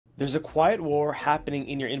There's a quiet war happening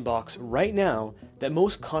in your inbox right now that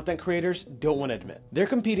most content creators don't want to admit. They're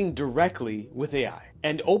competing directly with AI.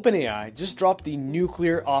 And OpenAI just dropped the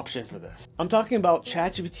nuclear option for this. I'm talking about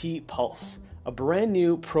ChatGPT Pulse, a brand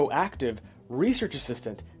new proactive research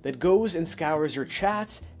assistant that goes and scours your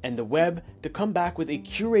chats and the web to come back with a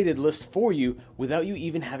curated list for you without you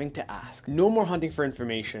even having to ask. No more hunting for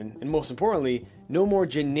information, and most importantly, no more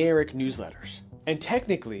generic newsletters. And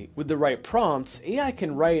technically, with the right prompts, AI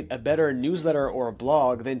can write a better newsletter or a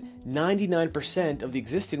blog than 99% of the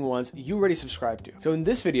existing ones you already subscribe to. So in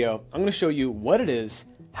this video, I'm going to show you what it is,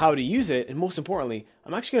 how to use it, and most importantly,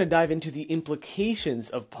 I'm actually going to dive into the implications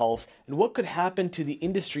of Pulse and what could happen to the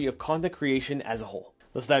industry of content creation as a whole.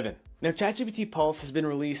 Let's dive in. Now, ChatGPT Pulse has been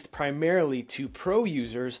released primarily to pro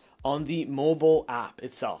users on the mobile app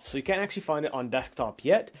itself. So you can't actually find it on desktop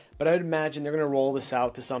yet, but I would imagine they're going to roll this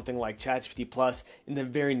out to something like ChatGPT Plus in the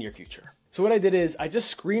very near future. So what I did is I just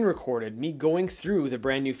screen recorded me going through the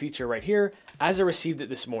brand new feature right here as I received it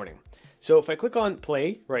this morning. So if I click on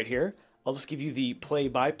play right here, I'll just give you the play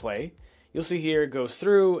by play. You'll see here it goes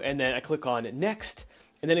through, and then I click on next,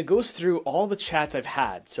 and then it goes through all the chats I've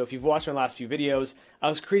had. So if you've watched my last few videos, I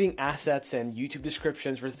was creating assets and YouTube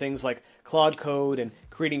descriptions for things like Claude Code and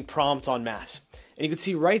creating prompts en masse. And you can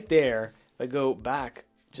see right there, if I go back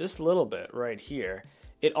just a little bit right here,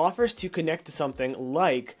 it offers to connect to something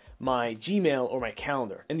like my Gmail or my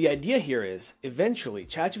calendar. And the idea here is eventually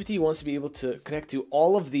ChatGPT wants to be able to connect to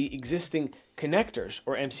all of the existing connectors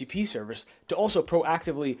or MCP servers to also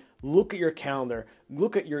proactively look at your calendar,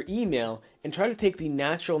 look at your email, and try to take the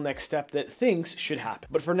natural next step that things should happen.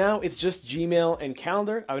 But for now, it's just Gmail and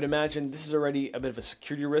calendar. I would imagine this is already a bit of a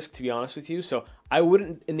security risk, to be honest with you. So I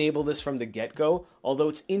wouldn't enable this from the get-go, although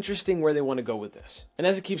it's interesting where they want to go with this. And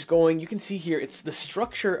as it keeps going, you can see here, it's the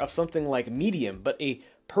structure of something like Medium, but a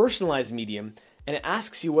personalized medium, and it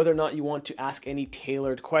asks you whether or not you want to ask any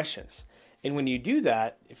tailored questions. And when you do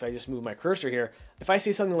that, if I just move my cursor here, if I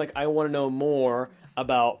say something like I want to know more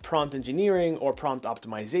about prompt engineering or prompt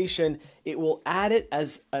optimization, it will add it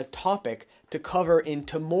as a topic to cover in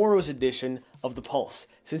tomorrow's edition of the Pulse,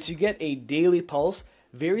 since you get a daily Pulse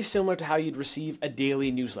very similar to how you'd receive a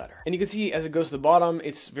daily newsletter. And you can see as it goes to the bottom,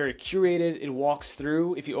 it's very curated. It walks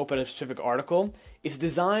through, if you open a specific article, it's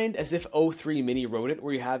designed as if O3 Mini wrote it,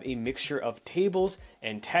 where you have a mixture of tables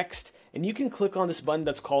and text, and you can click on this button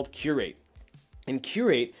that's called Curate. And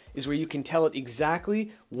Curate is where you can tell it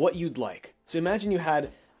exactly what you'd like. So imagine you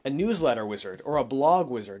had a newsletter wizard or a blog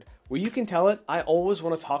wizard where you can tell it, I always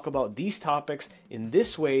want to talk about these topics in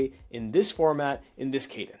this way, in this format, in this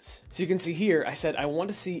cadence. So you can see here, I said, I want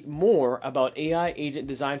to see more about AI agent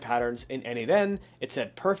design patterns in N8N. It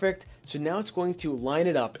said perfect. So now it's going to line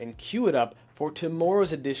it up and queue it up for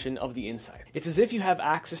tomorrow's edition of the Insight. It's as if you have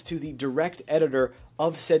access to the direct editor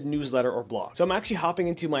of said newsletter or blog. So I'm actually hopping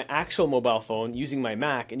into my actual mobile phone using my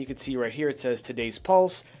Mac, and you can see right here it says today's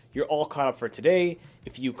Pulse. You're all caught up for today.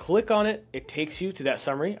 If you click on it, it takes you to that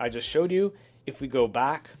summary I just showed you. If we go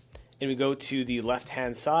back and we go to the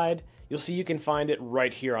left-hand side, you'll see you can find it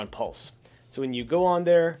right here on Pulse. So when you go on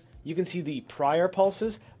there, you can see the prior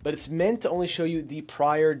pulses, but it's meant to only show you the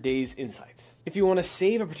prior day's insights. If you want to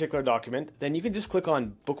save a particular document, then you can just click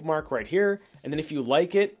on bookmark right here, and then if you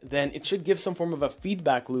like it, then it should give some form of a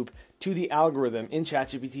feedback loop to the algorithm in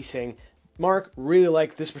ChatGPT saying, Mark, really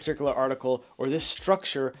like this particular article or this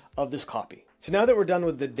structure of this copy. So now that we're done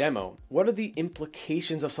with the demo, what are the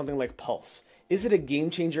implications of something like Pulse? Is it a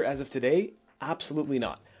game changer as of today? Absolutely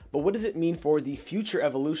not. But what does it mean for the future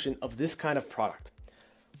evolution of this kind of product?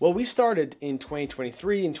 Well, we started in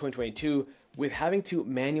 2023 and 2022 with having to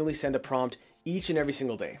manually send a prompt each and every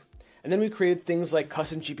single day. And then we created things like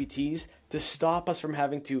custom GPTs to stop us from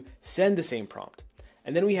having to send the same prompt.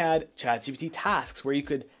 And then we had ChatGPT tasks where you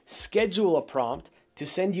could schedule a prompt to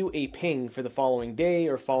send you a ping for the following day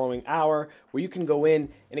or following hour where you can go in,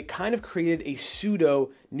 and it kind of created a pseudo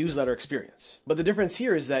newsletter experience. But the difference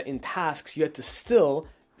here is that in tasks, you had to still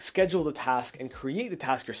schedule the task and create the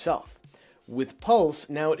task yourself. With Pulse,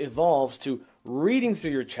 now it evolves to reading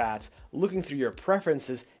through your chats, looking through your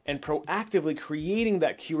preferences, and proactively creating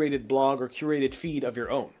that curated blog or curated feed of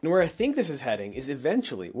your own. And where I think this is heading is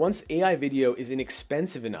eventually, once AI video is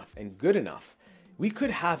inexpensive enough and good enough, we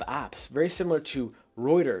could have apps very similar to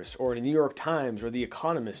Reuters or the New York Times or The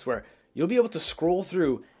Economist, where you'll be able to scroll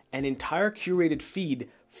through an entire curated feed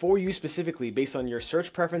for you specifically based on your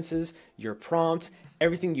search preferences, your prompts,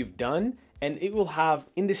 everything you've done, and it will have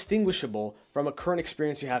indistinguishable from a current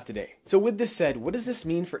experience you have today. So with this said, what does this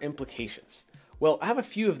mean for implications? Well, I have a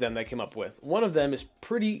few of them that I came up with. One of them is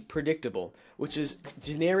pretty predictable, which is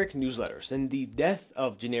generic newsletters and the death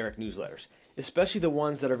of generic newsletters. especially the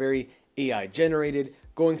ones that are very AI generated,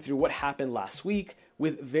 going through what happened last week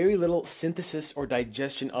with very little synthesis or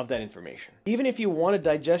digestion of that information. Even if you wanted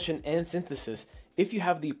digestion and synthesis, if you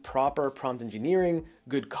have the proper prompt engineering,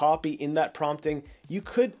 good copy in that prompting, you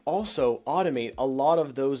could also automate a lot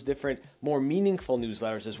of those different more meaningful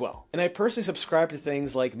newsletters as well. And I personally subscribe to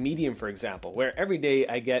things like Medium, for example, where every day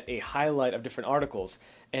I get a highlight of different articles.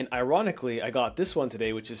 And ironically, I got this one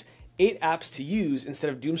today, which is 8 apps to use instead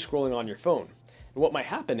of doom scrolling on your phone. And what might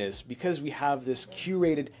happen is, because we have this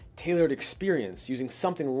curated, tailored experience using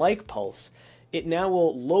something like Pulse, it now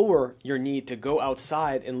will lower your need to go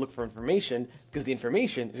outside and look for information because the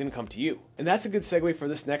information is going to come to you. And that's a good segue for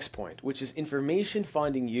this next point, which is information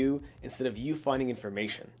finding you instead of you finding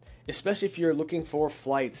information. Especially if you're looking for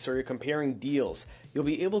flights or you're comparing deals, you'll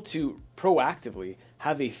be able to proactively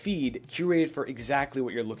have a feed curated for exactly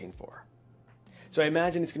what you're looking for. So I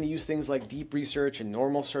imagine it's going to use things like deep research and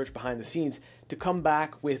normal search behind the scenes to come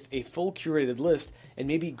back with a full curated list and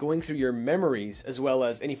maybe going through your memories as well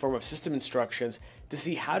as any form of system instructions to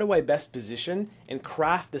see how do I best position and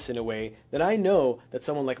craft this in a way that I know that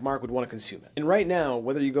someone like Mark would want to consume it. And right now,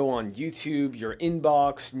 whether you go on YouTube, your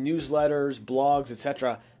inbox, newsletters, blogs,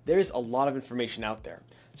 etc., there's a lot of information out there.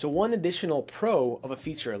 So one additional pro of a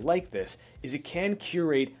feature like this is it can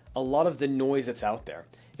curate a lot of the noise that's out there.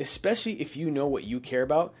 Especially if you know what you care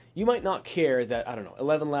about. You might not care that,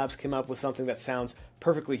 11 Labs came up with something that sounds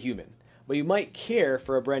perfectly human, but you might care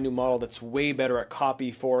for a brand new model that's way better at copy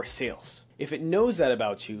for sales. If it knows that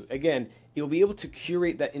about you, again, you'll be able to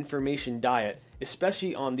curate that information diet,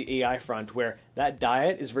 especially on the AI front where that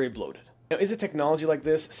diet is very bloated. Now, is a technology like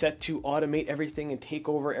this set to automate everything and take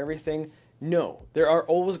over everything? No, there are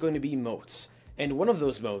always going to be moats. And one of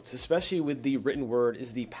those moats, especially with the written word,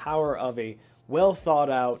 is the power of a well thought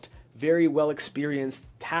out, very well experienced,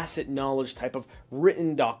 tacit knowledge type of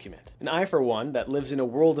written document. And I, for one, that lives in a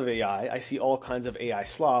world of AI, I see all kinds of AI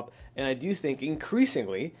slop, and I do think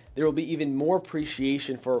increasingly there will be even more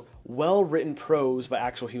appreciation for well-written prose by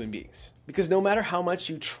actual human beings. Because no matter how much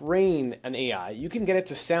you train an AI, you can get it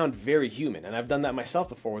to sound very human, and I've done that myself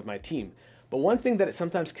before with my team. But one thing that it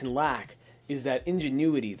sometimes can lack is that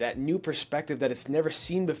ingenuity, that new perspective that it's never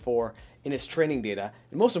seen before in its training data,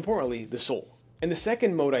 and most importantly, the soul. And the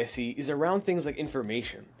second mode I see is around things like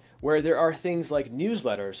information, where there are things like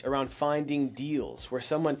newsletters around finding deals, where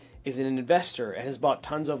someone is an investor and has bought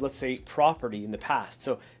tons of, let's say, property in the past.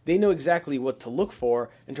 So they know exactly what to look for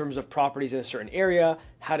in terms of properties in a certain area,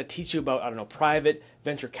 how to teach you about, private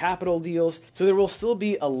venture capital deals. So there will still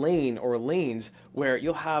be a lane or lanes where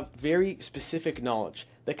you'll have very specific knowledge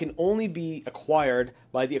that can only be acquired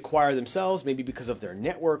by the acquirer themselves, maybe because of their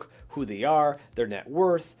network, who they are, their net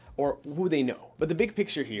worth, or who they know. But the big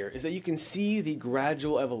picture here is that you can see the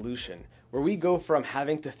gradual evolution where we go from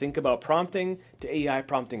having to think about prompting to AI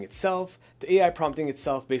prompting itself, to AI prompting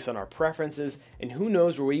itself based on our preferences, and who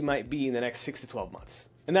knows where we might be in the next 6 to 12 months.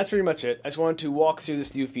 And that's pretty much it. I just wanted to walk through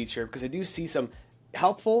this new feature because I do see some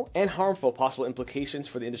helpful and harmful possible implications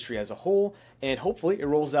for the industry as a whole, and hopefully it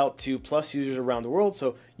rolls out to Plus users around the world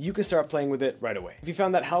so you can start playing with it right away. If you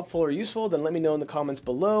found that helpful or useful, then let me know in the comments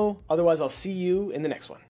below. Otherwise, I'll see you in the next one.